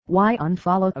Why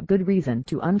unfollow? A good reason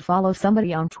to unfollow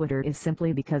somebody on Twitter is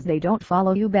simply because they don't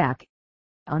follow you back.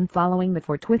 Unfollowing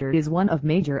for Twitter is one of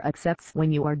major accepts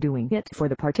when you are doing it for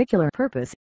the particular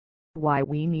purpose. Why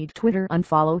we need Twitter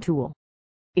unfollow tool.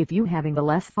 If you having a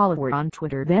less follower on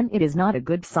Twitter, then it is not a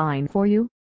good sign for you.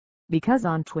 Because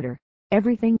on Twitter,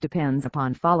 everything depends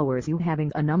upon followers. You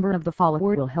having a number of the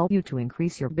follower will help you to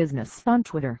increase your business on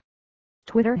Twitter.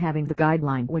 Twitter having the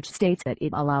guideline which states that it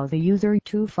allows the user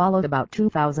to follow about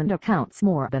 2,000 accounts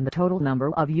more than the total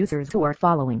number of users who are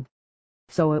following.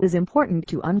 So it is important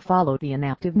to unfollow the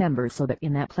inactive members so that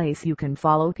in that place you can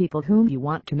follow people whom you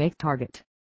want to make target.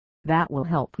 That will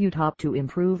help you to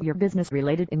improve your business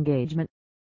related engagement.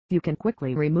 You can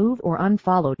quickly remove or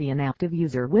unfollow the inactive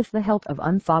user with the help of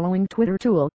unfollowing Twitter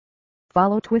tool.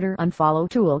 Follow Twitter unfollow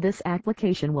tool. This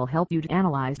application will help you to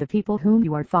analyze the people whom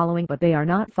you are following but they are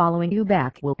not following you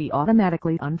back will be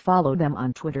automatically unfollow them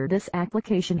on Twitter. This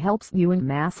application helps you in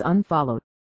mass unfollow.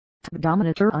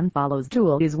 Dominator unfollows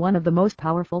tool is one of the most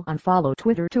powerful unfollow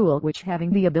Twitter tool which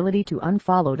having the ability to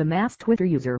unfollow the mass Twitter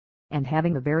user, and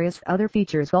having the various other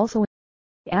features also.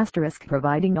 Asterisk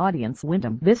providing audience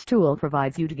window. This tool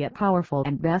provides you to get powerful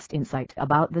and best insight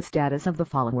about the status of the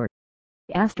follower.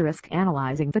 Asterisk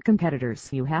analyzing the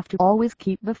competitors. You have to always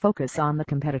keep the focus on the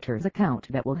competitor's account.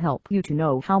 That will help you to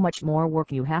know how much more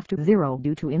work you have to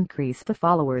do to increase the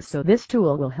followers. So this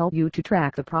tool will help you to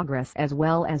track the progress as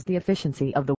well as the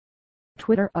efficiency of the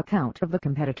Twitter account of the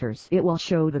competitors. It will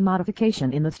show the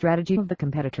modification in the strategy of the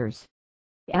competitors.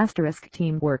 Asterisk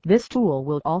teamwork. This tool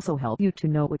will also help you to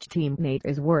know which teammate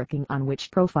is working on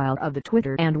which profile of the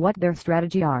Twitter and what their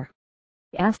strategy are.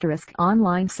 Asterisk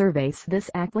online surveys.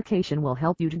 This application will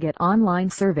help you to get online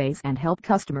surveys and help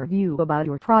customer view about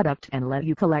your product and let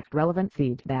you collect relevant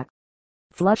feedback.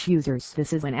 Flush users.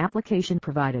 This is an application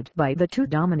provided by the two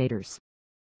dominators.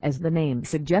 As the name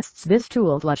suggests, this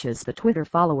tool flushes the Twitter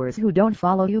followers who don't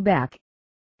follow you back.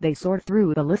 They sort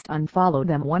through the list, unfollow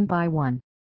them one by one.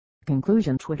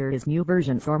 Conclusion: Twitter is new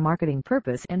version for marketing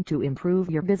purpose and to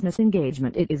improve your business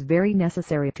engagement. It is very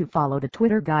necessary to follow the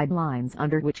Twitter guidelines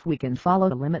under which we can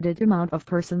follow a limited amount of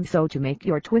persons. So to make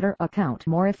your Twitter account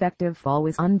more effective,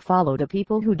 always unfollow the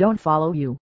people who don't follow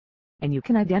you. And you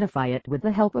can identify it with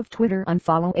the help of Twitter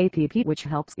unfollow app which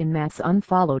helps in mass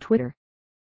unfollow Twitter.